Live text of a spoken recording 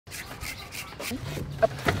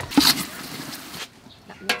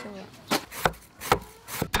Đặt vô cho.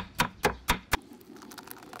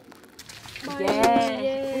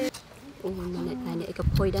 Yeah. Mình này cặp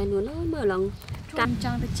phôi đây nữa nó mới lần cắt cho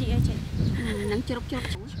được chị ấy chị. Nắng chớp chớp.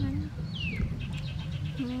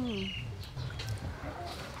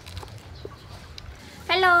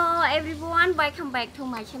 Hello everyone, welcome back to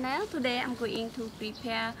my channel. Today I'm going to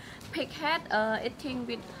prepare pig head eating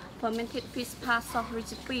with fermented fish pasta sauce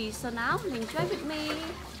recipe. So now enjoy with me.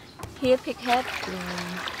 Here pig head.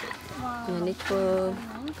 Này phơ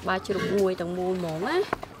ba chục muối tầng muối mỏng á.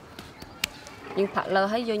 Nhưng phải lơ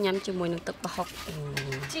thấy vô nhắm cho mùi nước tức bọc.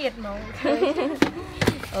 Chiết màu.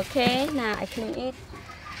 Okay, now I clean it.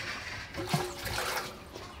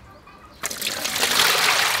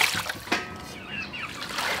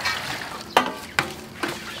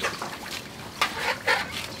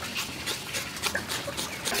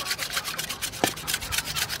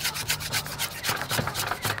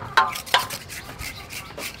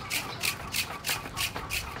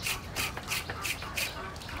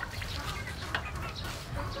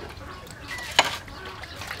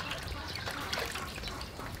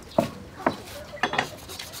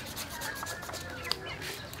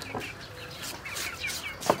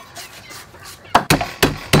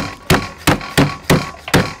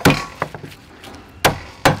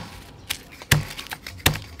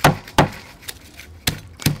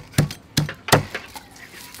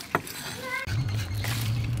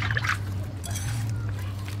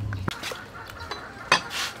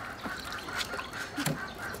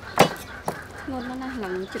 Ngon lắm nè,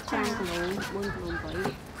 làm chụp trang của buôn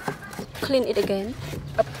với clean it again.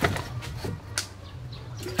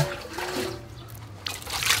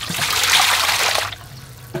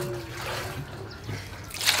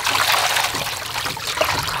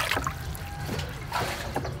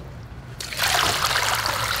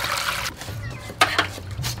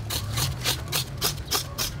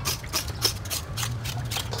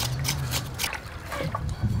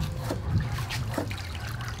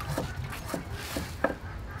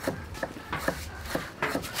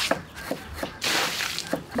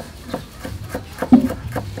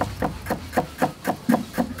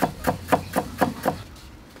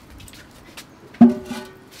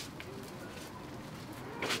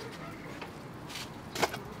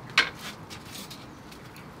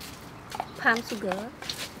 Palm sugar,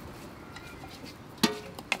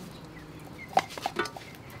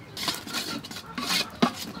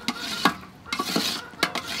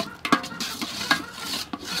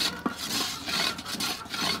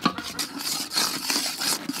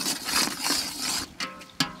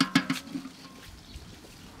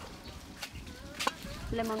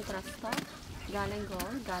 lemon crust, garlic,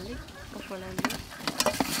 coconut,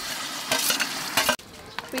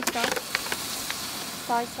 fish sauce,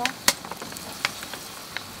 soy sauce,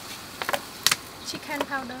 Chicken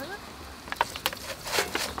powder,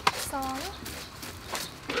 salt,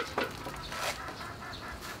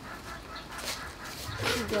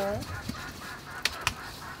 sugar.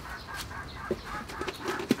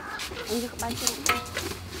 Anh được bao nhiêu?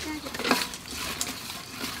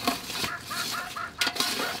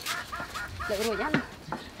 Được rồi nhá.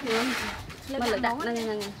 Mà lại đặt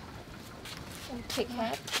nè. Thịt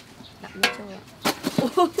hết. Đặt vô cho.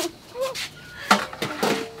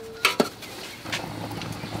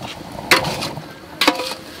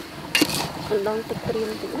 Mình đang tập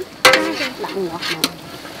riêng tí đặng ngọt này.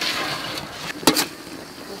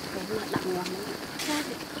 Đặng ngọt này.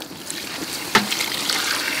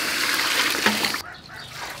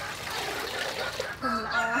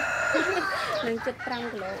 Đừng chụp trăng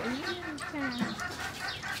của lỗ.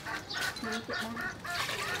 Đừng chụp ba.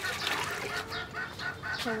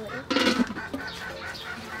 Thôi.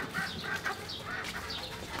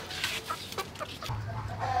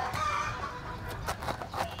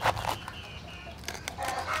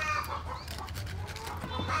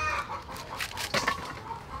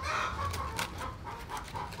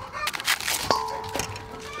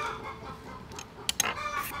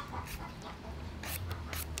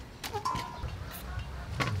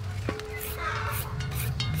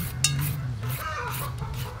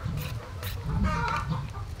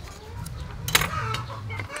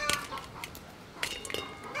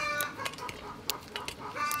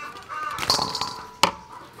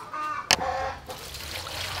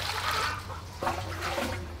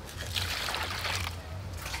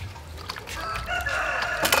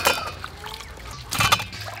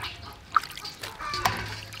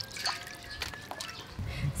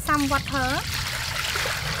 some water,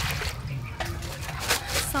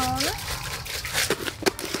 salt,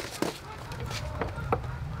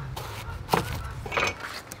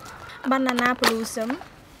 banana blossom.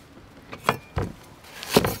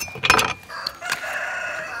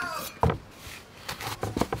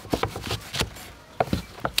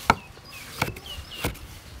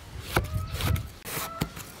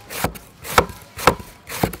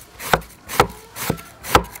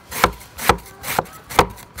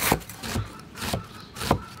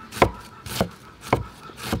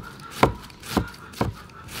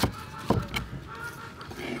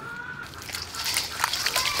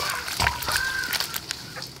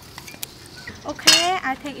 Okay,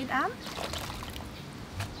 I take it up.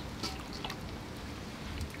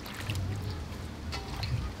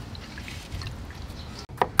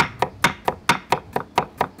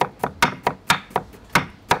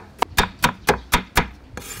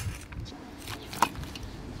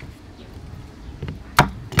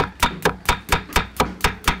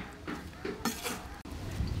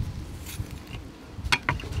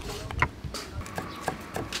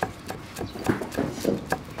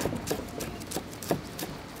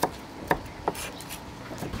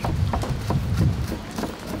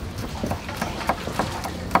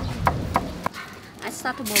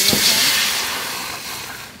 Start to boil water.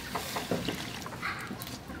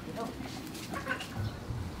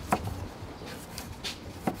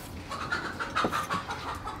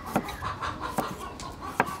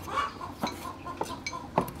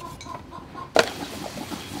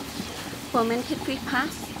 Fermented fish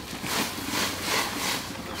paste.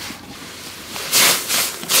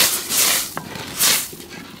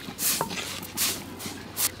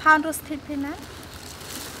 Pound roasted peanut.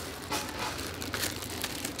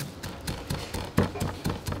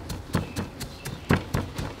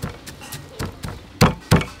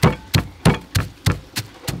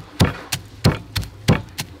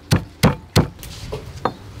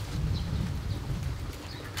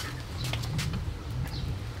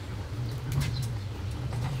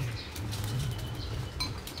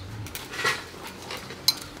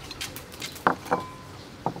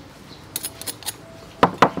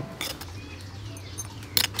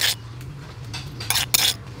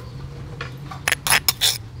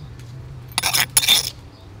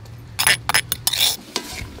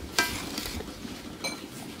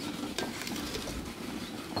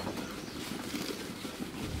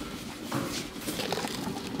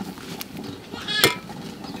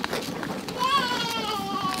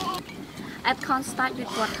 Add cornstarch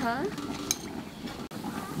with water.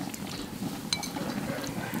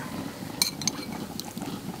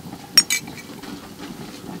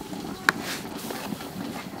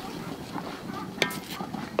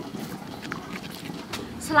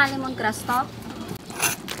 Slice lemongrass stalk.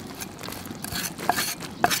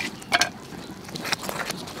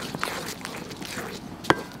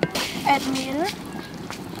 Add milk.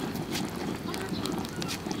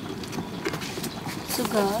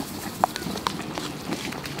 Sugar.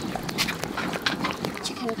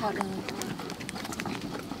 Chicken powder.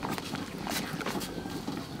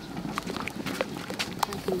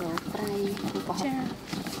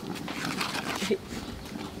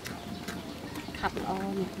 Khắp o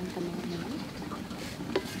một con tầm nữa.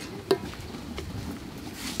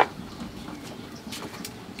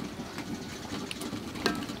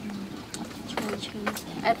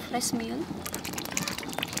 Add fresh milk.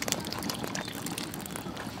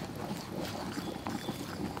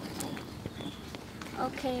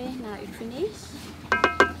 Okay, now it finished.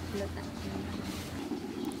 Look at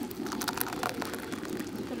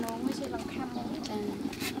the long mới sẽ bằng khăm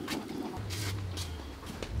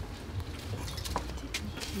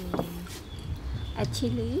add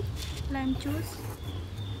chili, Lime juice.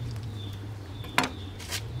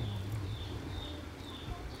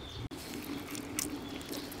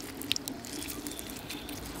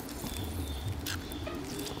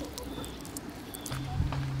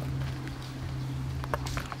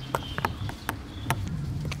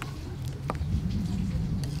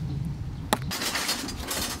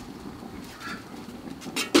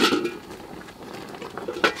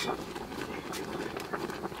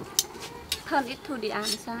 Turn it to the other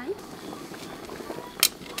side.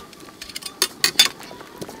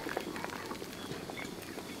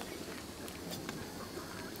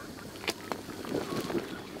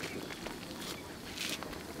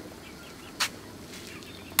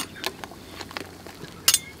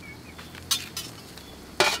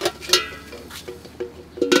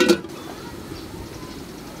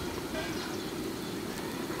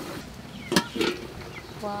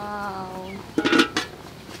 Wow.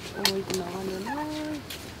 Ôi nó nữa ơi.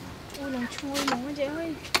 Ôi lòng chui món quá chị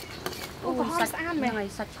ơi. Ôi có sạch ăn mẹ. Này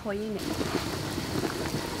sạch khói này.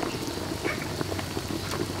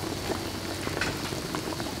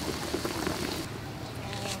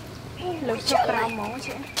 លើចុះក្រៅហ្មង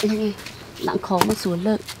ចេះ នេះដាក់ខោមកស្រួល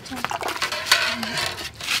លើក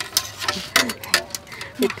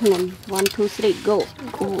នេះខ្លួន 1 2 3 go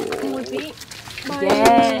អូមួយពីរ3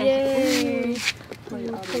យេពុយ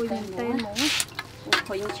តែហ្មង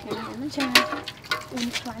ពុយឆ្ងាញ់ណាស់ចាអ៊ុំ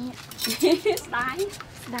ខ្លាញ់ស្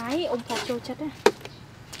ដាយអ៊ំផកចូលចិត្តណា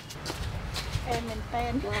អែមែនតែ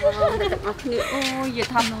នទាំងអស់គ្នាអូយនិយាយ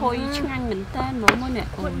ថាពុយឆ្ងាញ់មែនតែនហ្មងនេះ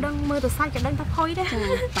គាត់ដឹងមើលទៅសាច់ក៏ដឹងថាពុយដែរចា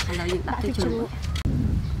តែឥឡូវយើងដាក់ទៅជ្រក់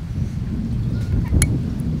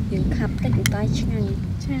យើងខាប់តិចតែឆ្ងាញ់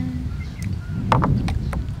ចា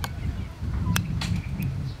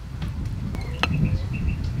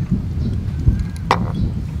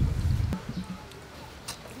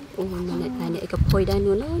អូអ្នកតែនេះក៏ពុយដែរ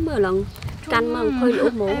នួនអើយមើលឡើងកាន់មកពុយលុះ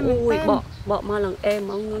ហ្មងអូយបកមកឡើងអែហ្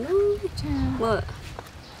មងនួនចាមើល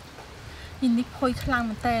នេះពុយខ្លាំង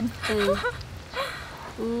មែនតែន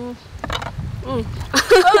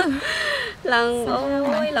ឡើង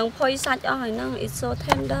អូយឡើងពុយសាច់អស់ហើយហ្នឹង it's so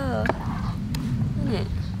tender នេះ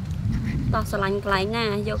តោះស្រឡាញ់កន្លែងណា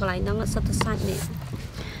យកកន្លែងហ្នឹងសិតទៅសាច់នេះ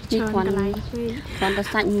នេះគ្រាន់តែ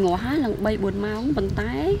សាច់ងាស់ហើយឡើង 3-4 ម៉ោងប៉ុន្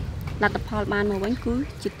តែលទ្ធផលបានមកវិញគឺ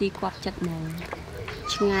ជាទីគាប់ចិត្តហ្មង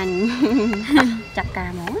ឆ្ងាញ់ចាក់ការ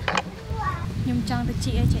ហ្មងខ្ញុំចង់ទៅ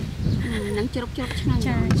ជីអីចេះហ្នឹងជ្រុកឆ្ងាញ់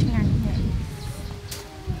ចាឆ្ងាញ់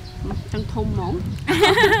ចឹងធំហ្មង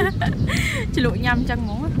ជ្រលក់ញ៉ាំចឹងហ្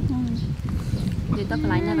មងនិយាយទៅក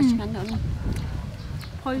ន្លែងណាក៏ឆ្ងាញ់ដែរនោះ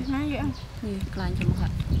ហុយណាយនេះកន្លែងចាំមកហ่ะ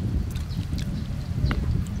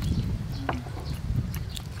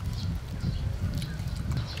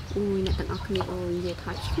អូយអ្នកទាំងអស់គ្នាអូយនិយាយ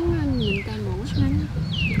ថាឆ្ងាញ់មែនតែហ្មងឆ្ងាញ់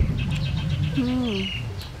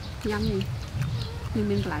ញ៉ាំនេះមាន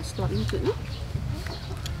បន្លែស្ទាត់នេះទៀតណា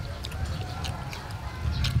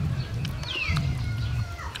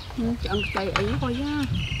ឆ្អឹងខ្ចីអីហុយណា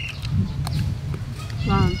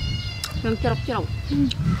បាទយើងច្រប់នេះ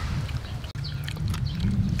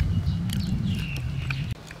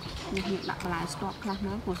ដាក់បន្លែស្ទាត់ខ្លះ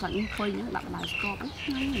ណាព្រោះសាច់នេះហុយណាដាក់បន្លែស្ទាត់ហ្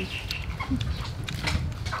នឹង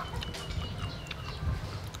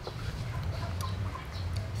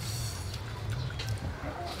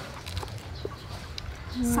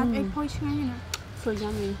សាច់អីពុយឆ្ងាញ់ណាស្រួល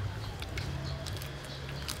ញ៉ាំនេះ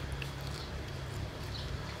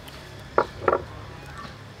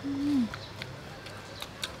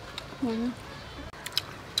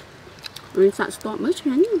វាសាក់ស្ទាប់មើលឆ្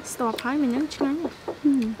ងាញ់ស្ទាប់ហើយមិនហ្នឹងឆ្ងាញ់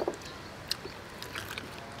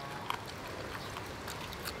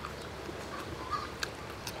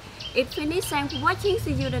It's finished. Thanks for watching.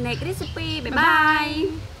 See you the next recipe. Bye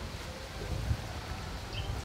bye.